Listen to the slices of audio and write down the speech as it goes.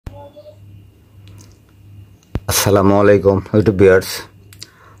আসসালামু আলাইকুম YouTube viewers.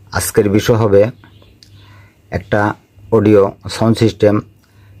 আজকের বিষয় হবে একটা অডিও সাউন্ড সিস্টেম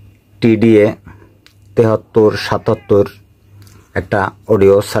Tda7377 একটা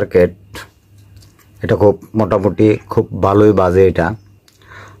অডিও সার্কিট। এটা খুব মোটামুটি খুব ভালোই বাজে।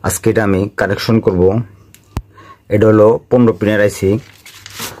 আজকে এটা আমি কানেকশন করব। এটা হলো 15 পিনের আইসি।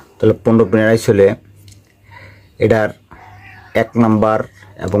 তাহলে 15 পিনের আইসি হলে এটার 1 নাম্বার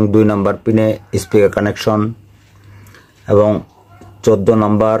এবং 2 নাম্বার পিনে স্পিকার কানেকশন এবং 14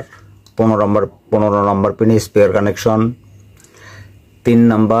 নাম্বার 15 নাম্বার পিনে স্পিকার কানেকশন, 3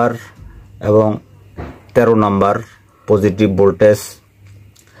 নাম্বার এবং 13 নাম্বার পজিটিভ ভোল্টেজ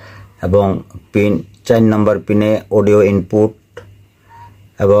এবং পিন 4 নাম্বার পিনে অডিও ইনপুট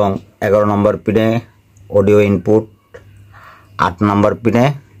এবং 11 নাম্বার পিনে অডিও ইনপুট, 8 নাম্বার পিনে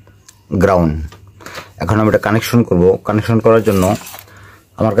গ্রাউন্ড। এখন আমি এটা কানেকশন করব। কানেকশন করার জন্য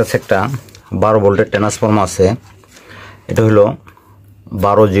আমার কাছে একটা 12 ভোল্টের ট্রান্সফর্মার আছে। এটা হলো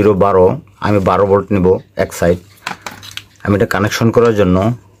 12-0-12। আমি 12 ভোল্ট নিব এক সাইড। আমি এটা কানেকশন করার জন্য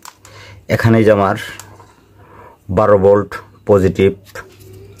এখানে যে আমার 12 ভোল্ট পজিটিভ,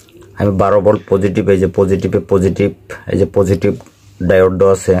 আমি 12 ভোল্ট পজিটিভ, এই যে পজিটিভ ডায়োড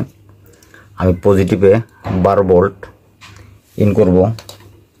দেওয়া আছে। আমি পজিটিভে 12 ভোল্ট ইন করব।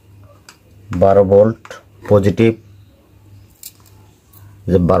 12 ভোল্ট পজিটিভ,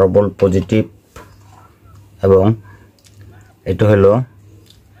 যে 12 ভোল্ট পজিটিভ এবং এটা হলো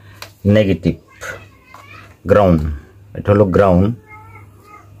নেগেটিভ গ্রাউন্ড। এটা হলো গ্রাউন্ড।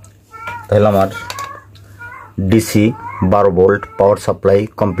 তাহলে আমার DC 12 volt power supply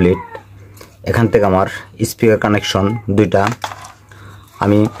complete. এখান থেকে আমার স্পিকার কানেকশন দুইটা।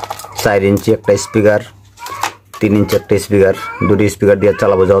 আমি 4 ইঞ্চি একটা স্পিকার, 3 ইঞ্চি একটা স্পিকার, দুটি স্পিকার দিয়ে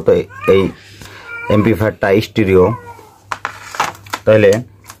চালাবো, যেহেতু এই অ্যাম্পলিফায়ারটা স্টিরিও। তাহলে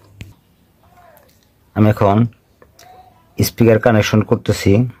আমি এখন স্পিকার কানেকশন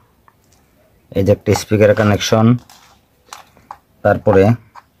করতেছি। এই যে একটা স্পিকার কানেকশন, তারপরে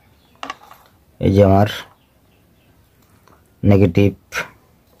এই যে আমার নেগেটিভ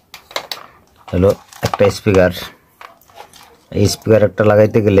হলো একটা স্পিকার। এই স্পিকার একটা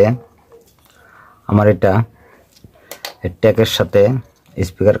লাগাইতে গেলে আমার এটা ট্যাগের সাথে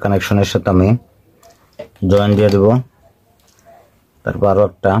স্পিকার কানেকশনের সাথে আমি জয়েন দিয়ে দেব। তারপর আরও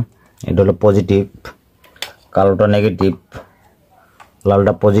একটা, এটা হলো পজিটিভ, কালোটা নেগেটিভ,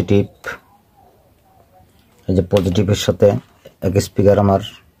 লালটা পজিটিভ। এই যে পজিটিভের সাথে এক স্পিকার আমার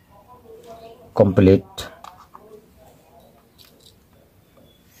কমপ্লিট।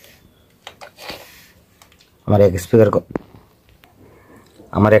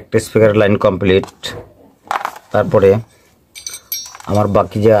 আমার একটা স্পিকার লাইন কমপ্লিট। তারপরে আমার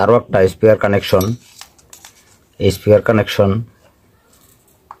বাকি যে আরও একটা স্পিকার কানেকশন, এই স্পিকার কানেকশন,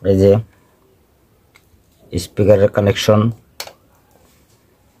 এই যে স্পিকারের কানেকশন,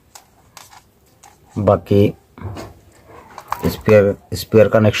 বাকি স্পিকার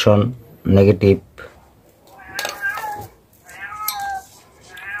কানেকশন নেগেটিভ।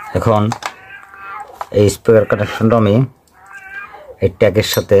 এখন এই স্পিকার কানেকশনটা আমি এই ট্যাগের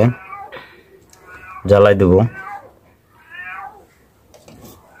সাথে জ্বালাই দেব।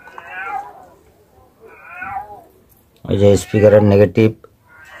 এই যে স্পিকারের নেগেটিভ,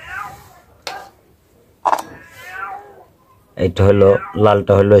 এইটা হলো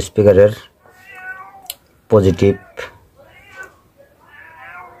লালটা হলো স্পিকারের পজিটিভ,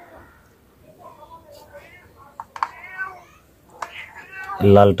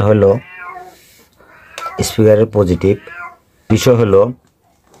 লালটা হলো স্পিকারের পজিটিভ। বিষয় হলো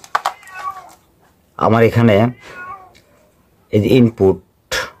আমার এখানে এই যে ইনপুট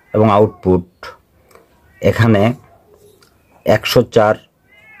এবং আউটপুট, এখানে 104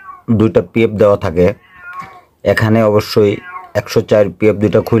 দুইটা পিএফ দেওয়া থাকে। এখানে অবশ্যই 104 পিএফ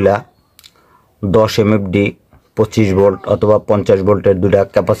দুইটা খুইলা 10 এমএফডি 25 ভোল্ট অথবা 50 ভোল্টের দুইটা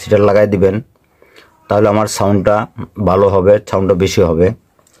ক্যাপাসিটার লাগাই দিবেন। তাহলে আমার সাউন্ডটা ভালো হবে, সাউন্ডটা বেশি হবে।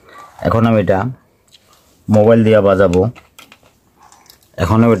 এখন আমি এটা মোবাইল দিয়ে বাজাবো।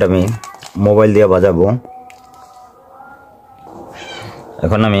 এখন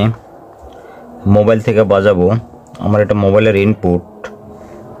আমি মোবাইল থেকে বাজাবো। আমার এটা মোবাইলের ইনপুট।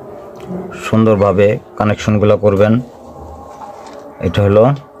 সুন্দরভাবে কানেকশনগুলো করবেন। এটা হলো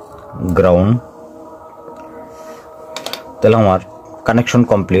গ্রাউন্ড। তাহলে আমার কানেকশন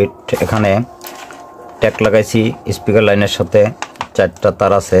কমপ্লিট। এখানে ট্যাগ লাগাইছি স্পিকার লাইনের সাথে, 4টা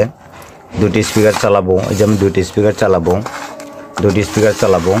তার আছে। দুটি স্পিকার চালাবো। এই যে আমি দুটি স্পিকার চালাবো।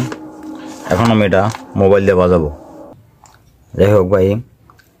 এখন আমি এটা মোবাইল দিয়ে বাজাবো। যাই হোক ভাই,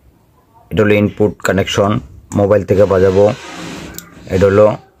 এটা হলো ইনপুট কানেকশন, মোবাইল থেকে বাজাবো। এটা হলো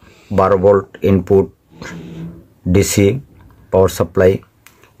 12 volt input DC power supply,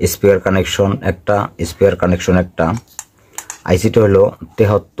 speaker connection একটা, স্পিকার কানেকশন একটা। আইসিটা হলো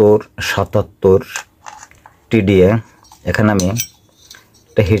 7377 টিডিএ। এখানে আমি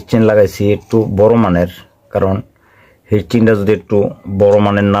একটা হিটচিন লাগাইছি একটু বড় মানের, কারণ হিটচিনটা যদি একটু বড়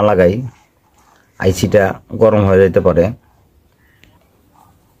মানের না লাগাই আইসিটা গরম হয়ে যেতে পারে।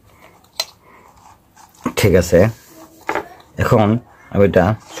 ঠিক আছে, এখন আমি এটা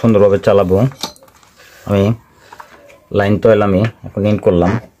সুন্দরভাবে চালাবো। আমি লাইন তো আমি এখন ইন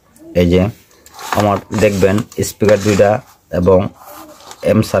করলাম। এই যে আমার দেখবেন স্পিকার দুইটা এবং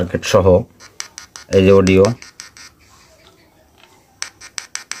এম সার্কিট সহ এই যে অডিও।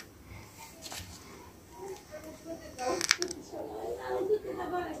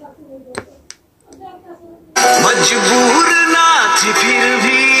 मजबूर ना थी फिर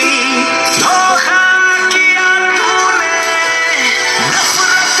भी धोखा किया तूने,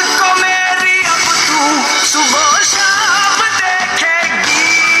 नफरत को मेरी अब तू सुबह शाम देखेगी।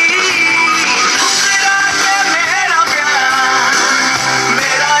 ठुकरा के मेरा प्यार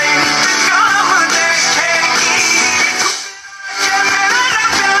मेरा इंतकाम देखेगी। ठुकरा के मेरा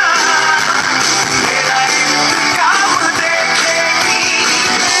प्यार मेरा इंतकाम देखेगी।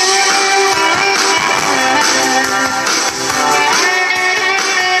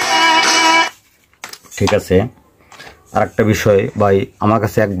 ঠিক আছে, আর একটা বিষয় ভাই, আমার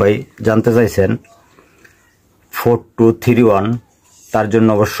কাছে এক ভাই জানতে চাইছেন 4231, তার জন্য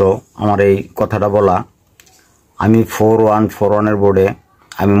অবশ্য আমার এই কথাটা বলা। আমি 4141 বোর্ডে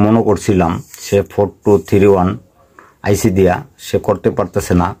আমি মনে করছিলাম সে 4231 আইসি দিয়া সে করতে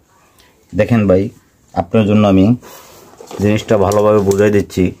পারতেছে না। দেখেন ভাই, আপনার জন্য আমি জিনিসটা ভালোভাবে বুঝাই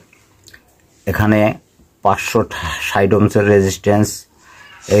দিচ্ছি। এখানে 560 ওহমের রেজিস্ট্যান্স,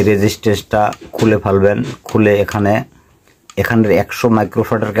 এই রেজিস্ট্যান্সটা খুলে ফেলবেন। খুলে এখানের 100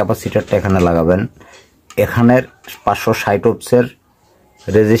 মাইক্রোফ্যারাডের ক্যাপাসিটারটা এখানে লাগাবেন। এখানের 560 ওহমের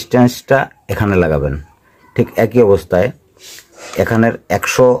রেজিস্ট্যান্সটা এখানে লাগাবেন। ঠিক একই অবস্থায় এখানের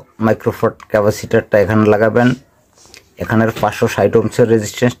 100 মাইক্রোফ্যারাড ক্যাপাসিটারটা এখানে লাগাবেন। এখানের 560 ওহমের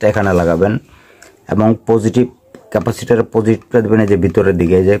রেজিস্ট্যান্সটা এখানে লাগাবেন এবং পজিটিভ ক্যাপাসিটারের পজিটিভটা দেবেন এই যে ভিতরের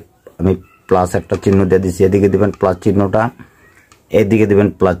দিকে। এই যে আমি প্লাস একটা চিহ্ন দিয়ে দিচ্ছি, এদিকে দেবেন প্লাস চিহ্নটা, এদিকে দেবেন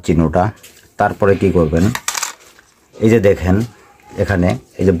প্লাস চিহ্নটা। তারপরে কি করবেন, এই যে দেখেন এখানে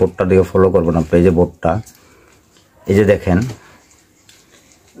এই যে বোর্ডটা দিকে ফলো করবেন আপনি। এই যে বোর্ডটা, এই যে দেখেন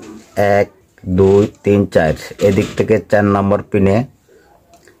 1 2 3 4, এদিক থেকে 4 নম্বর পিনে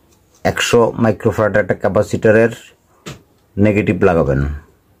 100 মাইক্রোফ্যারাড একটা ক্যাপাসিটারের নেগেটিভ লাগাবেন।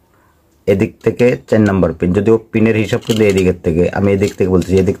 এদিক থেকে 4 নম্বর পিন, যদিও পিনের হিসাব কিন্তু এদিকের থেকে, আমি এদিক থেকে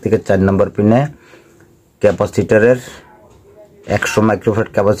বলছি, এদিক থেকে 4 নম্বর পিনে ক্যাপাসিটারের 100 মাইক্রোফ্যারাড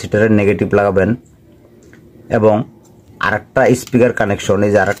ক্যাপাসিটারের নেগেটিভ লাগাবেন। এবং আরেকটা স্পিকার কানেকশন,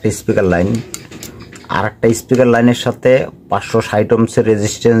 এই যে আরেকটা স্পিকার লাইন, আরেকটা স্পিকার লাইনের সাথে 560 ওহমের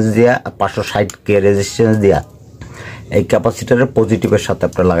রেজিস্ট্যান্স দিয়া 560K রেজিস্ট্যান্স দিয়া এই ক্যাপাসিটারের পজিটিভের সাথে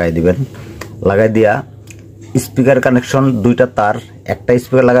আপনারা লাগাই দিবেন। লাগাই দিয়া স্পিকার কানেকশন দুইটা তার, একটা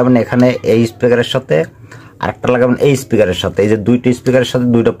স্পিকার লাগাবেন এখানে এই স্পিকারের সাথে, আরেকটা লাগাবেন এই স্পিকারের সাথে। এই যে দুইটা স্পিকারের সাথে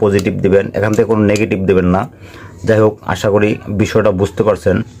দুইটা পজিটিভ দিবেন, এখান থেকে কোনো নেগেটিভ দিবেন না। যাই হোক, আশা করি বিষয়টা বুঝতে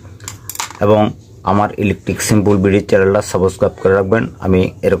পারছেন। এবং আমার ইলেকট্রিক সিম্পল বিডি চ্যানেলটা সাবস্ক্রাইব করে রাখবেন। আমি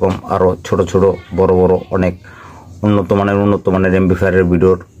এরকম আরও ছোট ছোট বড় বড় অনেক উন্নত মানের অ্যাম্প্লিফায়ারের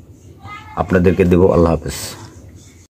ভিডিও আপনাদেরকে দেব। আল্লাহ হাফেজ।